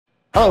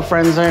Hello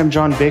friends, I am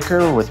John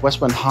Baker with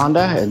Westwind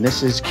Honda, and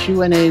this is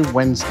Q&A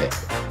Wednesday.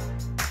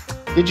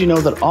 Did you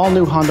know that all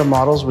new Honda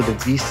models with a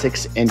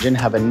V6 engine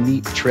have a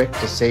neat trick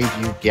to save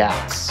you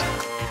gas?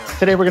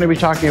 Today we're going to be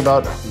talking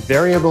about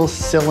variable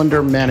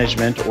cylinder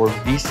management, or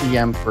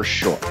VCM for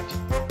short.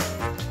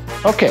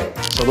 Okay,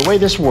 so the way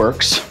this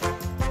works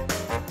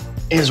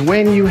is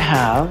when you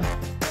have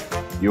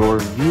your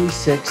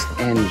V6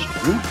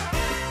 engine,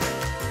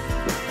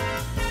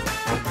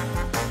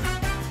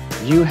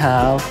 you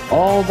have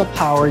all the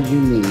power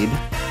you need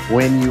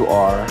when you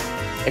are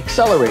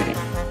accelerating.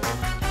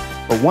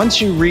 But once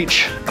you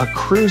reach a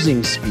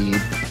cruising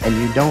speed and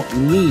you don't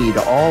need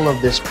all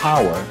of this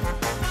power,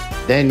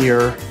 then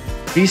your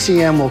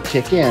VCM will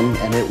kick in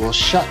and it will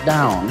shut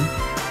down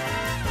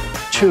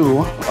 2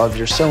 of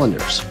your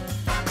cylinders.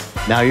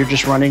 Now you're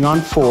just running on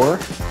 4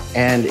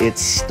 and it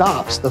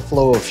stops the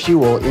flow of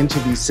fuel into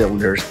these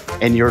cylinders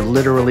and you're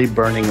literally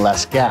burning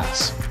less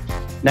gas.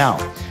 Now,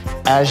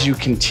 as you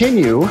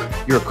continue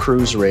your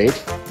cruise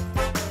rate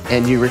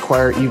and you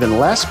require even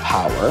less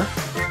power,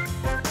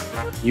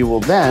 you will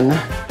then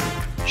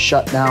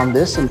shut down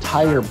this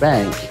entire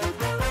bank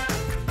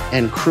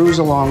and cruise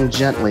along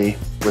gently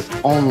with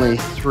only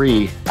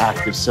 3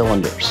 active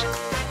cylinders,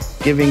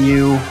 giving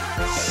you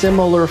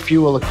similar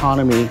fuel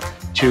economy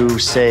to,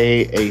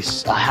 say, a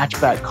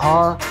hatchback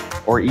car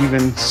or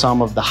even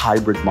some of the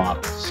hybrid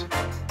models.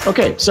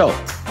 Okay, so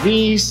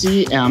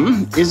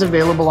VCM is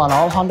available on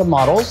all Honda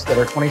models that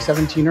are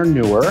 2017 or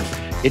newer.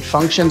 It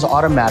functions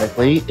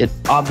automatically. It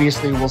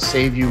obviously will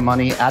save you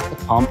money at the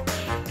pump,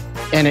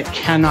 and it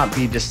cannot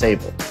be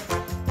disabled.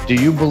 Do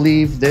you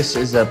believe this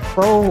is a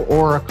pro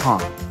or a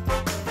con?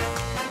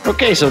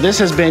 Okay, so this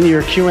has been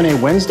your Q&A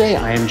Wednesday.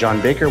 I am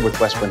John Baker with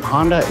Westwind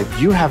Honda.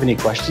 If you have any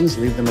questions,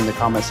 leave them in the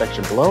comment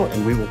section below,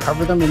 and we will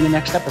cover them in the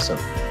next episode.